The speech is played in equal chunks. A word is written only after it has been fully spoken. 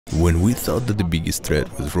When we thought that the biggest threat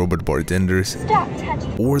was robot bartenders,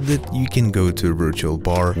 or that you can go to a virtual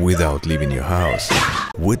bar without leaving your house,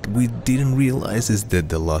 what we didn't realize is that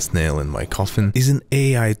the last nail in my coffin is an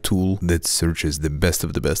AI tool that searches the best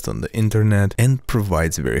of the best on the internet and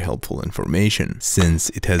provides very helpful information. Since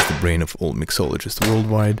it has the brain of all mixologists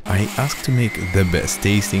worldwide, I asked to make the best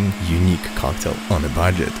tasting, unique cocktail on a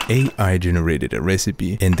budget. AI generated a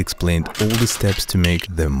recipe and explained all the steps to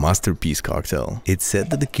make the masterpiece cocktail. It said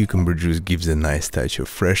that the cucumber juice gives a nice touch of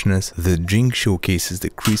freshness, the drink showcases the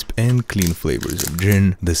crisp and clean flavors of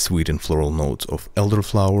gin, the sweet and floral notes of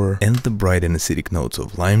elderflower, and the bright and acidic notes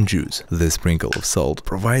of lime juice. The sprinkle of salt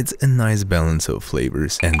provides a nice balance of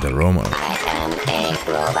flavors and aroma.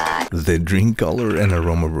 The drink color and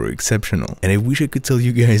aroma were exceptional, and I wish I could tell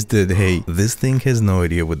you guys that, hey, this thing has no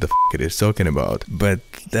idea what the f it is talking about, but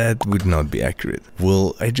that would not be accurate.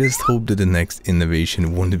 Well, I just hope that the next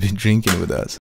innovation won't be drinking with us.